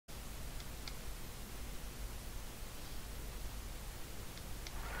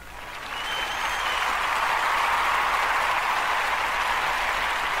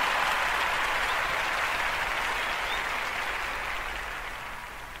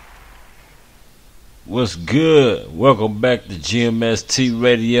What's good? Welcome back to GMST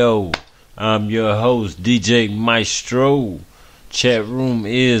Radio. I'm your host, DJ Maestro. Chat room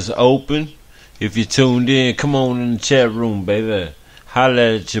is open. If you tuned in, come on in the chat room, baby.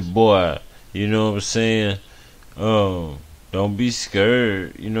 Holla at your boy. You know what I'm saying? Don't be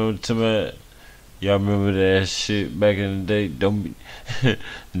scared. You know what I'm talking about? Y'all remember that shit back in the day?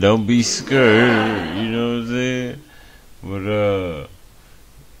 Don't be scared. You know what I'm saying? But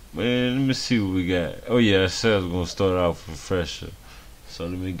man, let me see what we got. Oh yeah, I said I was gonna start off with Fresher. So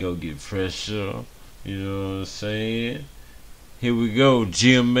let me go get Fresher. You know what I'm saying? Here we go,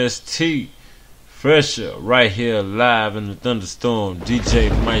 GMST. Fresher, right here, live in the thunderstorm. DJ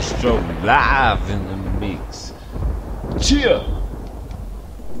Maestro, live in the mix. Cheer!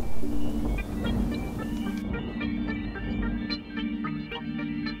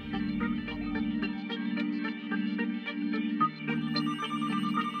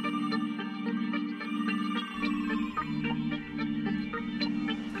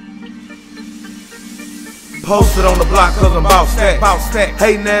 Posted on the block cause I'm bout stack.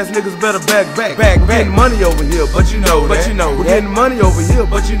 Hating ass niggas better back. Getting money over here, but you know that. We're getting money over here,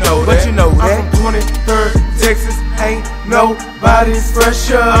 but you know that. I'm from 23rd Texas, ain't nobody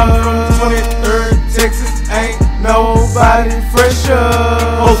fresher. I'm from 23rd Texas, ain't nobody fresher.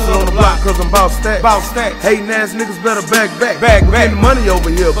 Posted on the block cause I'm bout stack. Hating ass niggas better back. Getting money over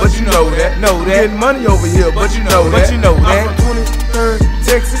here, but you know that. Getting money over here, but you know that. I'm from 23rd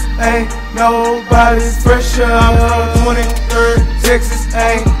Texas, ain't nobody fresher. I'm from 23rd Texas,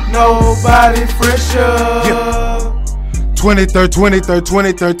 ain't nobody fresher.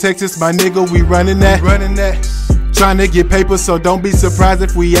 23rd Texas, my nigga, we running that. Trying to get paper, so don't be surprised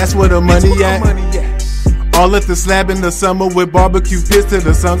if we ask where the money at. All at the slab in the summer with barbecue pits till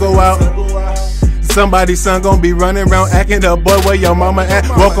the sun go out. Somebody's son gon' be running around acting up, boy, where your mama at?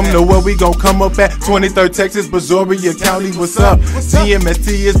 Welcome to where we gon' come up at. 23rd Texas, Brazoria County, what's up? GMST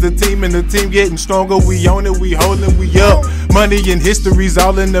is the team and the team getting stronger. We own it, we holding, we up. Money and history's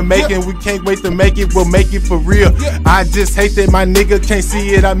all in the making. We can't wait to make it, we'll make it for real. I just hate that my nigga can't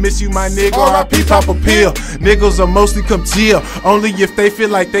see it. I miss you, my nigga, R.I.P. pop a pill. Niggas are mostly come chill, only if they feel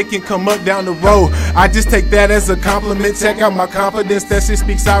like they can come up down the road. I just take that as a compliment. Check out my confidence, that shit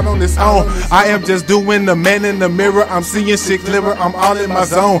speaks out on its own. I am just doing the man in the mirror. I'm seeing shit clearer, I'm all in my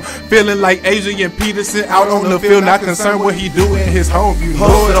zone. Feeling like Adrian Peterson out on the field, not concerned what he do in his home. You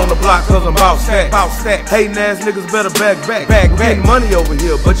know it on the block cause I'm bout stack. Hating ass niggas better back. Getting money over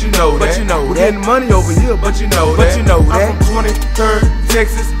here, but you know that. We're getting money over here, but you know that. I'm from 23rd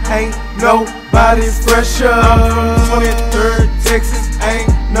Texas, ain't nobody fresher. I'm from 23rd Texas, ain't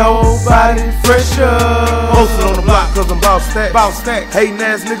nobody fresher. Posted on the block cause I'm bout stack. Hating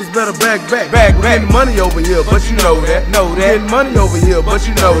ass niggas better back. Getting money over here, but you know that. Getting money over here, but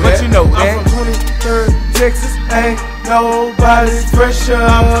you know that. I'm from 23rd Texas, ain't nobody fresher.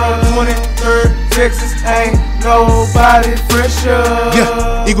 I'm from 23rd Texas, ain't nobody fresher.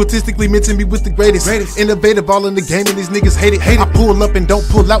 Yeah, egotistically mention me with the greatest. Innovative, all in the game, and these niggas hate it. I pull up and don't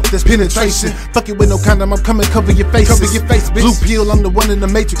pull out, that's penetration. Fuck it with no condom, I'm coming, cover your face. Bitch. Blue pill, I'm the one in the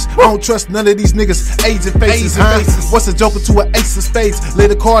matrix. I don't trust none of these niggas. Agent faces, What's a joker to an ace of spades? Lay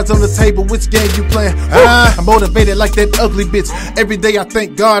the cards on the table, which game you playing? I'm motivated like that ugly bitch. Every day I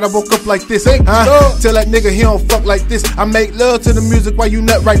thank God I woke up like this. Tell that nigga he don't fuck like this. I make love to the music while you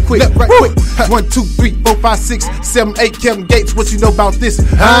nut right quick. 1, 2, 3, 4, 5, 6, 7, 8, Kevin Gates, what you know about this?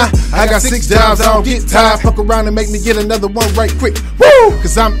 I got 6 jobs, I don't get tired. Fuck around and make me get another one right quick.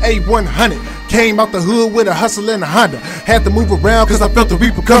 Cause I'm A100. Came out the hood with a hustle and a Honda. Had to move around cause I felt the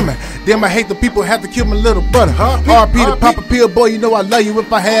reaper coming. Damn, I hate the people, had to kill my little brother. R.P. to pop a pill, boy, you know I love you.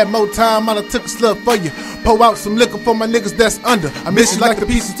 If I had more time, I'd have took a slug for you. Pour out some liquor for my niggas that's under. I miss you like the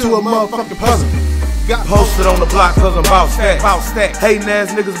pieces to a motherfucking puzzle. Posted on the block cause I'm bout stack. Hating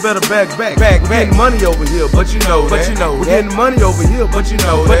ass niggas better back. Getting money over here, but you know that. We're getting money over here, but you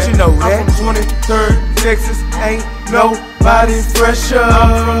know that. I'm from 23rd Texas, ain't nobody fresher.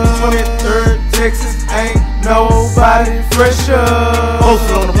 I'm from 23rd Texas, ain't nobody fresher.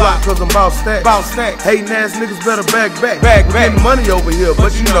 Posted on the block cause I'm bout stack. Hating ass niggas better back. Getting money over here,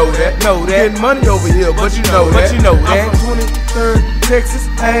 but you know that. Getting money over here, but you know that. I'm from 23rd Texas,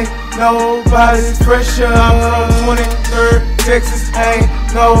 ain't nobody fresher. I'm from 23rd Texas, ain't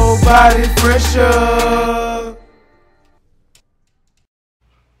nobody fresher.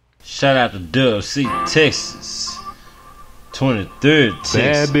 Shout out to Dub C, Texas. 23rd Texas.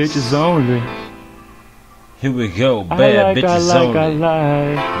 Bad bitches only. Here we go, bad bitches only.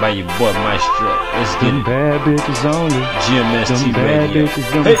 I by your boy Maestro. Let's get it. Bad bitches only. GMST bad Radio. bitches,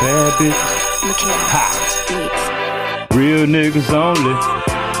 them Hey. bad bitches. Real niggas only.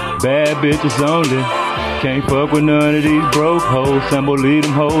 Bad bitches only. Can't fuck with none of these broke hoes. Sambo leave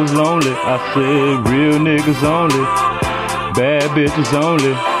them hoes lonely. I said real niggas only. Bad bitches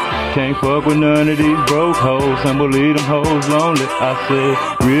only. Can't fuck with none of these broke hoes. Sambo leave them hoes lonely. I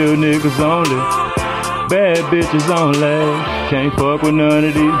said real niggas only. Bad bitches only. Can't fuck with none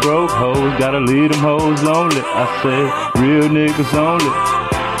of these broke hoes. Gotta leave them hoes lonely. I said real niggas only.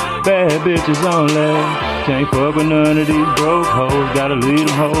 Bad bitches only. Can't fuck with none of these broke hoes. Gotta leave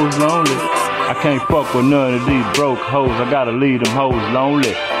them hoes lonely. I can't fuck with none of these broke hoes. I gotta leave them hoes lonely.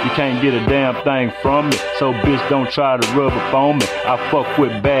 You can't get a damn thing from me, so bitch don't try to rub up on me. I fuck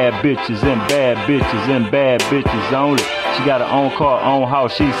with bad bitches and bad bitches and bad bitches only. She got her own car, own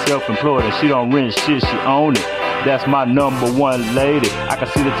house, she's self-employed and she don't rent shit, she own it. That's my number one lady. I can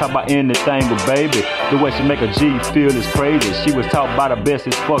see the top about anything, but baby, the way she make a G feel is crazy. She was taught by the best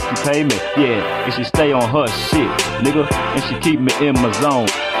as fuck you pay me. Yeah, and she stay on her shit, nigga, and she keep me in my zone.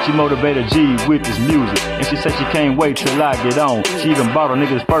 She motivated G with this music, and she said she can't wait till I get on. She even bought a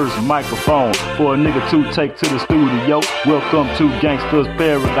nigga's first microphone for a nigga to take to the studio. Welcome to Gangsta's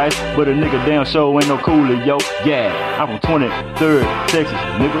Paradise, but a nigga damn show ain't no coolio. Yeah, I'm from 23rd Texas,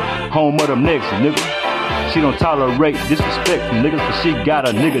 nigga, home of them niggas, nigga. She don't tolerate disrespect from niggas, but she got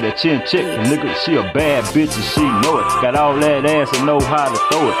a nigga that chin check from niggas. She a bad bitch and she know it. Got all that ass and know how to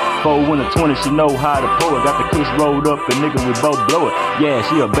throw it. 4 in the 20, she know how to pour it. Got the kush rolled up and niggas we both blow it. Yeah,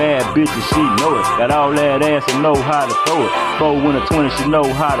 she a bad bitch and she know it. Got all that ass and know how to throw it. 4 in the 20, she know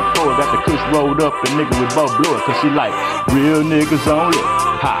how to pour it. Got the kush rolled up and niggas we both blow it. Cause she like real niggas only.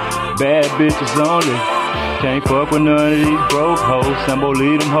 Ha, bad bitches only. Can't fuck with none of these broke hoes. Sambo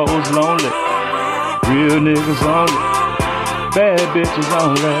leave them hoes lonely. Real niggas only, bad bitches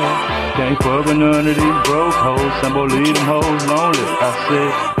only. Can't fuck with none of these broke hoes. Sambo leave them hoes lonely. I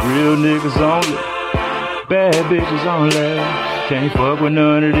said real niggas only, bad bitches only. Can't fuck with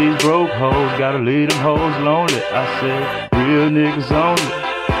none of these broke hoes. Gotta leave them hoes lonely. I said real niggas only,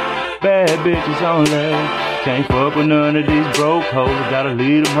 bad bitches only. Can't fuck with none of these broke hoes. Gotta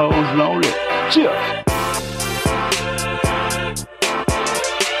leave them hoes lonely. Chill.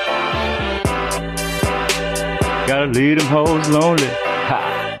 Gotta leave them hoes lonely. Ha.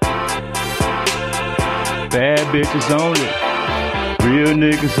 Bad bitches only. Real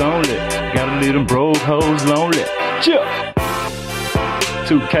niggas only. Gotta leave them broke hoes lonely. Chill.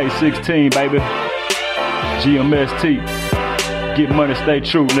 2K16, baby. GMST. Get money, stay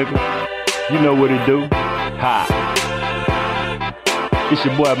true, nigga. You know what it do. Ha. It's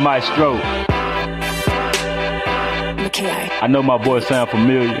your boy Maestro. I know my voice sound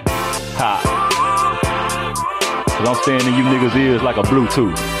familiar. Ha. Cause I'm staying in you niggas' ears like a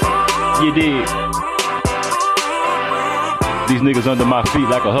Bluetooth. You dig? These niggas under my feet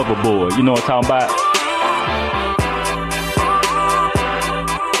like a hoverboard. You know what I'm talking about?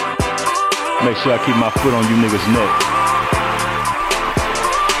 Make sure I keep my foot on you niggas' neck.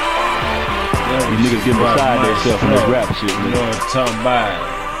 These niggas get beside themselves in this rap shit. You know what I'm talking about?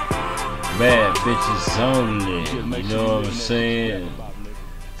 Bad bitches only. You know what I'm saying?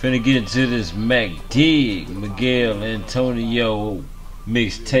 Finna get into this Mac Dig, Miguel Antonio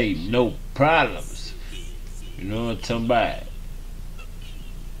mixtape, no problems. You know what I'm talking about?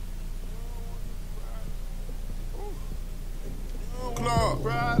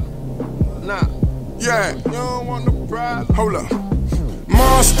 Nah, yeah, you don't want no problem. Hold up.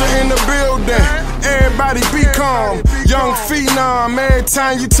 Monster in the building, everybody be calm. Young phenom, every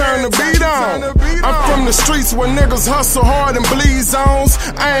time you turn the beat on. I'm from the streets where niggas hustle hard and bleed zones.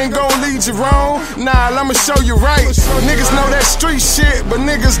 I ain't gon' lead you wrong, nah, I'ma show you right. Niggas know that street shit, but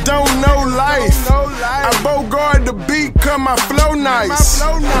niggas don't know life. I bogard the beat, cut my flow nice.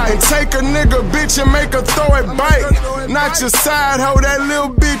 And take a nigga bitch and make her throw it bite. Not your side hoe, that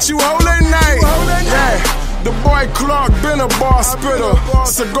little bitch you hold at night. Yeah. The boy Clark been a bar spitter,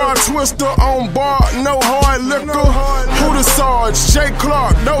 cigar twister on bar, no hard liquor. Who the Sarge, Jay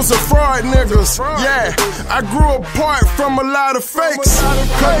Clark, those are fraud niggas. Yeah, I grew apart from a lot of fakes.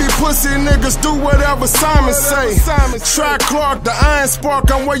 Cause these pussy niggas do whatever Simon say. Try Clark, the iron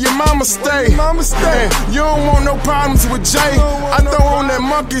spark, I'm where your mama stay. And you don't want no problems with Jay. I throw on that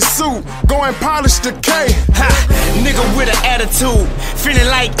monkey suit, go and polish the K. Ha, nigga with an attitude, feeling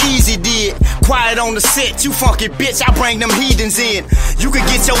like Easy did. Quiet on the set, you funky bitch, I bring them heathens in. You could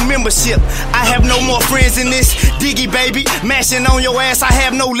get your membership, I have no more friends in this. Diggy baby, mashing on your ass, I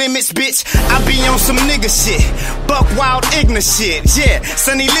have no limits, bitch. I be on some nigga shit, buck wild ignorant shit. Yeah,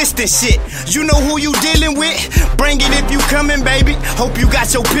 Sonny Liston shit. You know who you dealing with? Bring it if you coming, baby. Hope you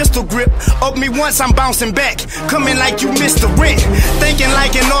got your pistol grip. Up me once, I'm bouncing back. Coming like you missed the rent. Thinking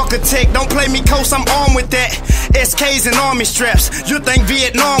like an architect, don't play me close, I'm armed with that. SKs and army straps. You think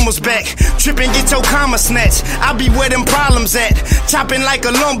Vietnam was back? Trip and get your comma snatched. I be where them problems at. Chopping like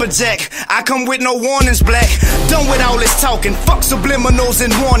a lumberjack. I come with no warnings, black. Done with all this talking. Fuck subliminals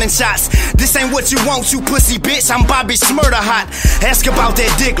and warning shots. This ain't what you want, you pussy bitch. I'm Bobby Smurder hot. Ask about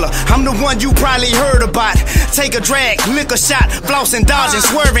that diggler. I'm the one you probably heard about. Take a drag, lick a shot, flossing, dodging,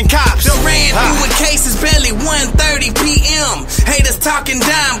 swerving cops. The ran through with cases barely 1:30 p.m. Haters talking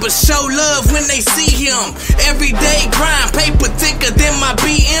down, but show love when they see him. Everyday grind, paper thicker than my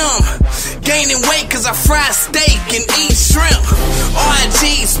BM. Gaining weight cause I fry steak and eat shrimp.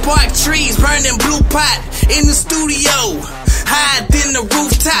 RG, spark trees, burning blue pot in the studio. Higher than the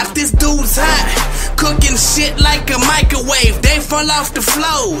rooftop, this dude's hot. Cooking shit like a microwave. They fall off the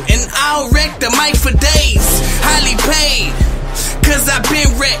floor and I'll wreck the mic for days. Highly paid, cause I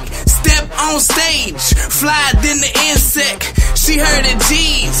been wrecked. Step on stage, fly than the insect. She heard of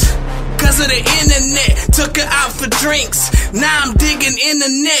G's, cause of the internet. Took her out for drinks, now I'm digging in the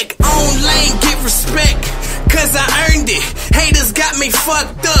neck. On lane, get respect, cause I earned it. Haters got me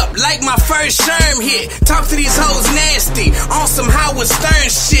fucked up like my first Sherm hit. Talk to these hoes nasty, on some Howard Stern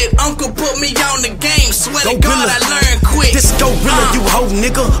shit. Uncle put me on the game, swear to God I learned quick. This gorilla, you hoe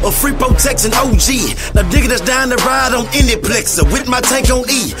nigga, a free protection OG. Now nigga that's down the ride on any plexer with my tank on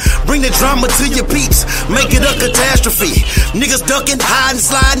E. Bring the drama to your peeps, make it a catastrophe. Niggas ducking, hiding,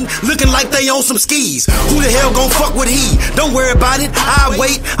 sliding, looking like they on some skis. Who the hell gon' fuck with he? Don't worry about it, I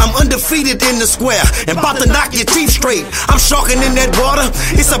wait. I'm undefeated in the square and about to knock your teeth straight. I'm sharking in that water,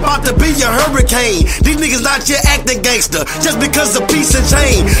 it's about to be a hurricane. These niggas not yet acting gangster just because of piece and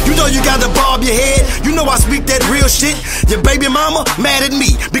chain. You know you gotta bob your head, you know I speak that real shit. Your baby mama mad at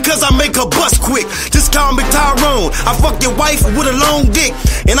me because I make her bust quick. Just call me Tyrone, I fuck your wife with a long dick.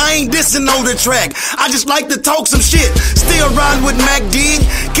 And I ain't dissing on the track, I just like to talk some shit. Still riding with Mac D,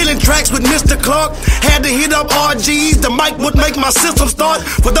 killing tracks with Mr. Clark. Had to hit up RGs, the mic would make my system start.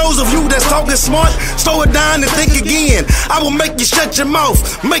 For those of you that's talking smart, slow it down and think again. I will make you shut your mouth,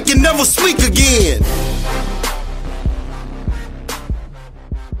 make you never speak again.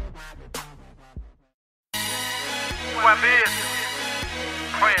 My business,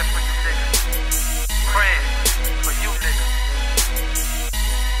 praying for you niggas, praying for you niggas.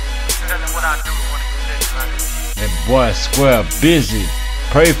 Tell them what I do to one of you niggas like this. That boy Square busy.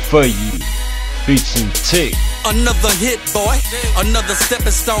 Pray for you. Featuring Tick. Another hit, boy, another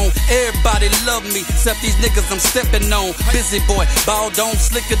stepping stone. Everybody love me, except these niggas I'm stepping on. Busy boy, bald on,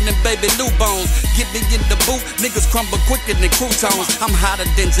 slicker than baby new bones. Get me in the boot, niggas crumble quicker than croutons. I'm hotter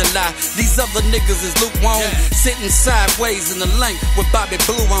than July, these other niggas is lukewarm. Sitting sideways in the lane with Bobby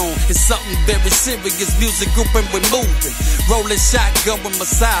Blue on. It's something very serious, music group and we're moving. Rolling shotgun with my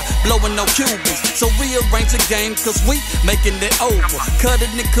side, blowing no Cubans. So rearrange the game, cause we making it over.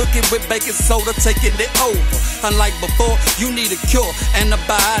 Cutting and cooking with baking soda, taking it over. Unlike before, you need a cure,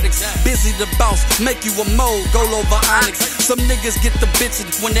 antibiotics. Busy the boss, make you a mole, go over onyx. Some niggas get the bitchin'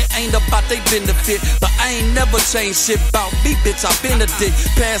 when it ain't about they benefit. But I ain't never changed shit about me, bitch, I been a dick.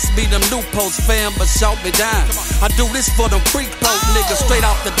 Pass me them new posts, fam, but shout me down. I do this for them freak post niggas straight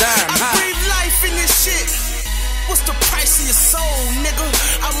off the dime. I breathe life in this shit. What's the price of your soul, nigga?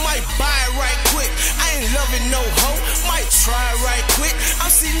 I might buy it right quick. I ain't loving no hoe, might try right quick. I'm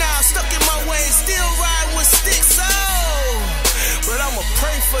see now stuck in my way, still riding with sticks, oh. But I'ma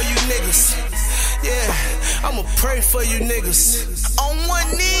pray for you niggas. Yeah, I'ma pray for you niggas. On one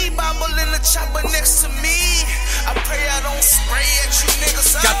knee, Bible in the chopper next to me. I pray I don't spray at you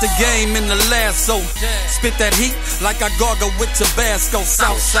niggas. Got the game in the lasso. Spit that heat like I gargle with Tabasco.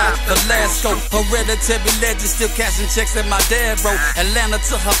 Southside, Velasco. Hereditary legend, still cashing checks at my dad road. Atlanta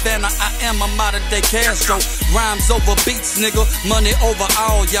to Havana, I am a modern day Castro. Rhymes over beats, nigga. Money over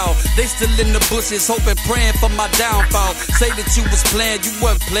all y'all. They still in the bushes, hoping, praying for my downfall. Say that you was playing, you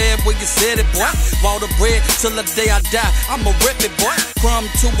weren't playing when you said it, boy. Water bread till the day I die. I'ma rip it, boy. Crumb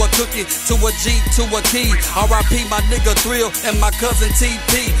to a cookie, to a G, to a key. R.I.P. my nigga Thrill and my cousin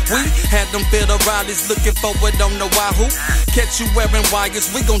TP. We had them bitter riders looking forward on the Wahoo. Catch you wearing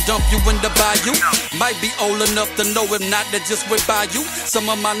wires, we gon' dump you in the bayou. Might be old enough to know, if not, that just went by you. Some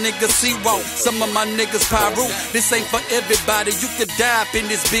of my niggas Zero, some of my niggas Pyro. This ain't for everybody, you could die up in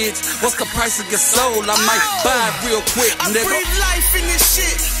this bitch. What's the price of your soul? I might buy it real quick, nigga. I breathe life in this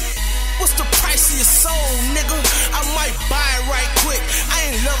shit. What's the price of your soul, nigga? I might buy it right quick. I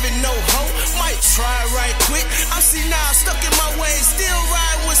ain't loving no hoe, might try right quick. I'm see now stuck in my way, still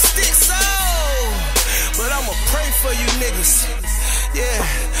riding with sticks, oh. But I'ma pray for you niggas. Yeah,